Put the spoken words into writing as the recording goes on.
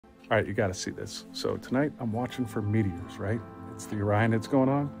All right, you got to see this. So tonight I'm watching for meteors, right? It's the Orion that's going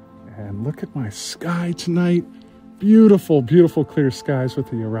on. And look at my sky tonight. Beautiful, beautiful clear skies with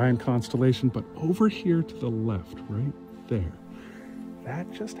the Orion constellation. But over here to the left, right there,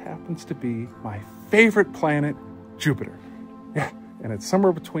 that just happens to be my favorite planet, Jupiter. Yeah, and it's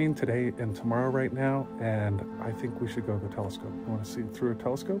somewhere between today and tomorrow right now. And I think we should go to the telescope. You want to see it through a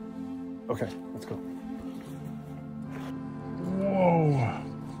telescope? Okay, let's go. Whoa.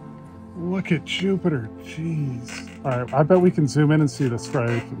 Look at Jupiter, jeez. All right, I bet we can zoom in and see the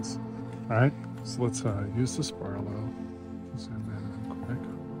striations. All right, so let's use the Sparlow. Zoom in real quick.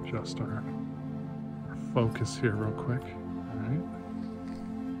 Adjust our focus here real quick. All right.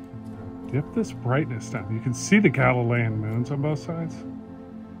 Dip this brightness down. You can see the Galilean moons on both sides,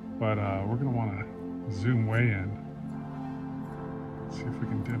 but we're gonna wanna zoom way in. See if we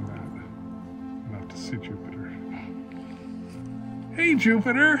can dim that enough to see Jupiter. Hey,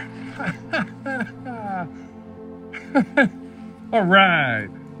 Jupiter! All right.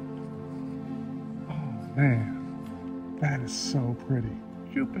 Oh man, that is so pretty.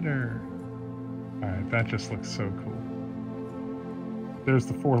 Jupiter. All right, that just looks so cool. There's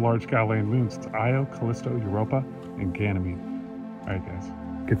the 4 large Galilean moons. It's Io, Callisto, Europa, and Ganymede. All right, guys,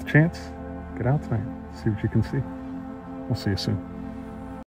 get the chance, get out tonight, see what you can see. We'll see you soon.